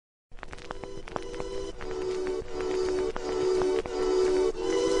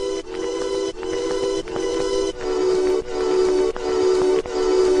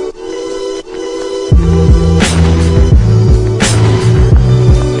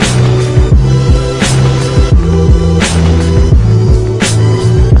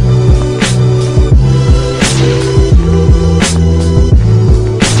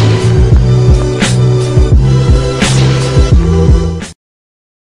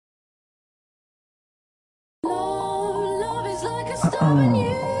stubborn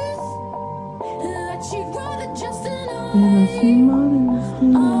youth that you'd rather just deny.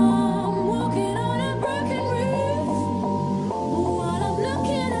 I'm walking on a broken roof while I'm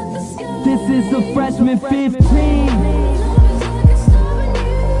looking at the sky. This is a freshman 15. Love is like a stubborn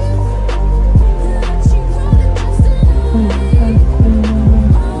youth that you'd rather just deny.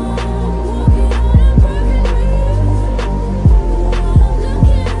 I'm walking on a broken roof while I'm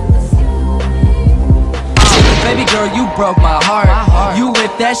looking at the sky. Baby girl, you broke my heart. You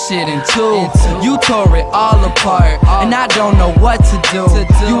ripped that shit in two. You tore it all apart, and I don't know what to do.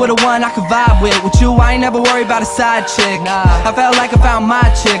 You were the one I could vibe with you, I ain't never worried about a side chick. I felt like I found my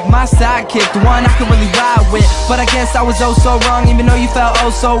chick, my sidekick, the one I could really ride with. But I guess I was oh so wrong, even though you felt oh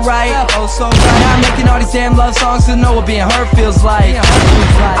so right. Now I'm making all these damn love songs to know what being hurt feels like.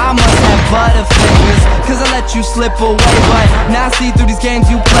 I must have butterfingers, cause I let you slip away. But now I see through these games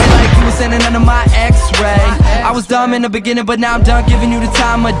you play, like you were sending under my x-ray. I was dumb in the beginning, but now I'm done giving you the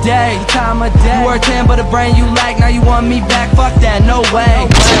time of day. You were a 10, but a brain you lack. Now you want me back, fuck that, no way.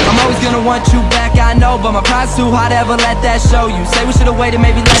 I'm always gonna want you back, I know, but my pride's too high to ever let that show you. Say we should've waited,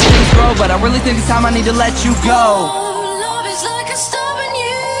 maybe let things grow, but I really think it's time I need to let you go. Love is like a stubborn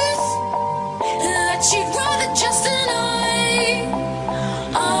youth that you'd rather just deny.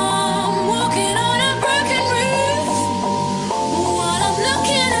 I'm walking on a broken roof while I'm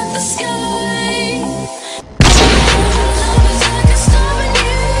looking at the sky. Love is like a stubborn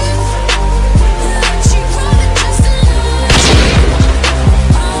youth that you'd rather just deny.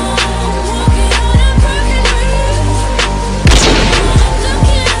 I'm walking on a broken roof while I'm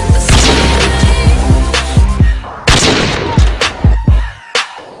looking at the sky.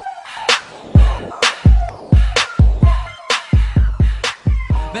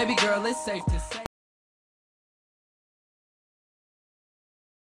 Baby girl, it's safe to say.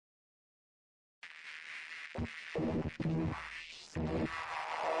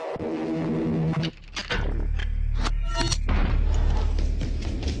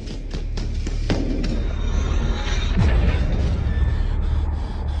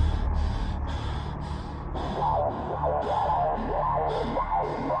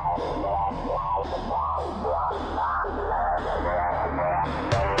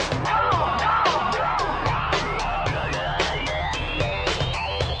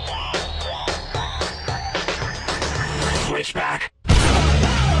 Switchback.